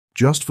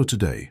Just for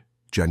today,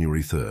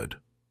 January 3rd.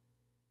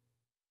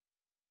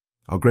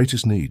 Our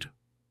greatest need.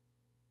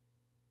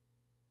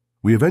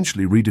 We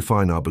eventually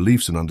redefine our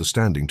beliefs and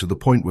understanding to the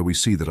point where we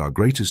see that our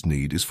greatest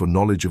need is for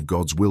knowledge of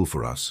God's will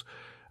for us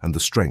and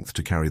the strength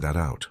to carry that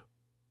out.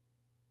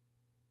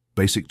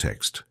 Basic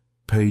text,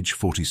 page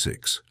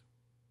 46.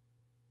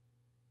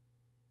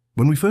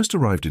 When we first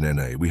arrived in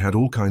NA, we had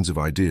all kinds of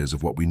ideas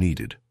of what we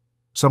needed.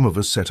 Some of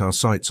us set our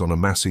sights on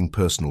amassing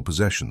personal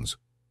possessions.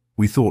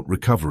 We thought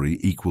recovery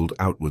equaled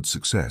outward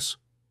success,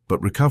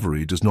 but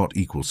recovery does not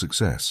equal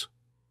success.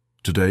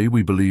 Today,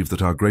 we believe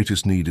that our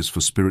greatest need is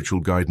for spiritual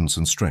guidance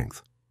and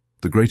strength.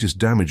 The greatest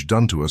damage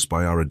done to us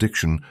by our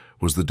addiction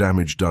was the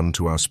damage done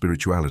to our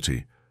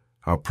spirituality.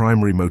 Our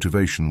primary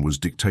motivation was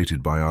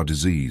dictated by our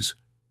disease: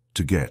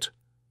 to get,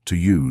 to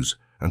use,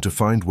 and to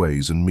find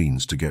ways and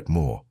means to get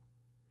more.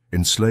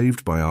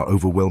 Enslaved by our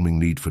overwhelming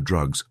need for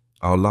drugs,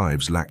 our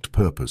lives lacked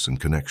purpose and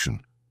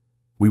connection.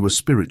 We were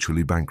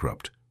spiritually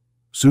bankrupt.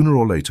 Sooner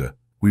or later,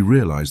 we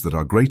realized that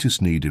our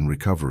greatest need in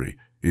recovery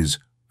is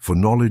for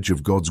knowledge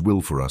of God's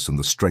will for us and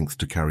the strength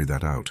to carry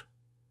that out.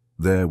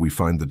 There we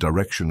find the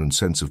direction and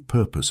sense of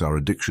purpose our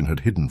addiction had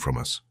hidden from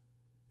us.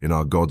 In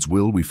our God's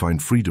will, we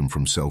find freedom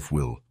from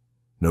self-will.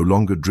 No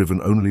longer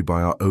driven only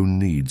by our own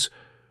needs,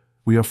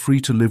 we are free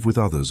to live with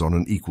others on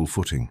an equal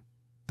footing.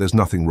 There's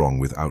nothing wrong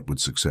with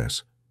outward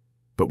success.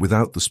 But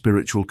without the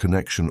spiritual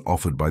connection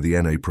offered by the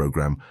NA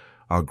program,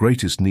 our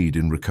greatest need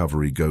in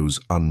recovery goes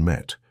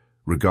unmet,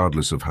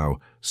 regardless of how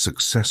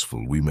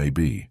successful we may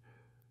be.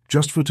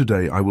 Just for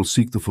today, I will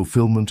seek the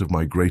fulfillment of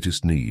my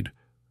greatest need,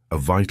 a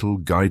vital,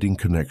 guiding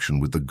connection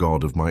with the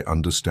God of my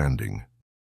understanding.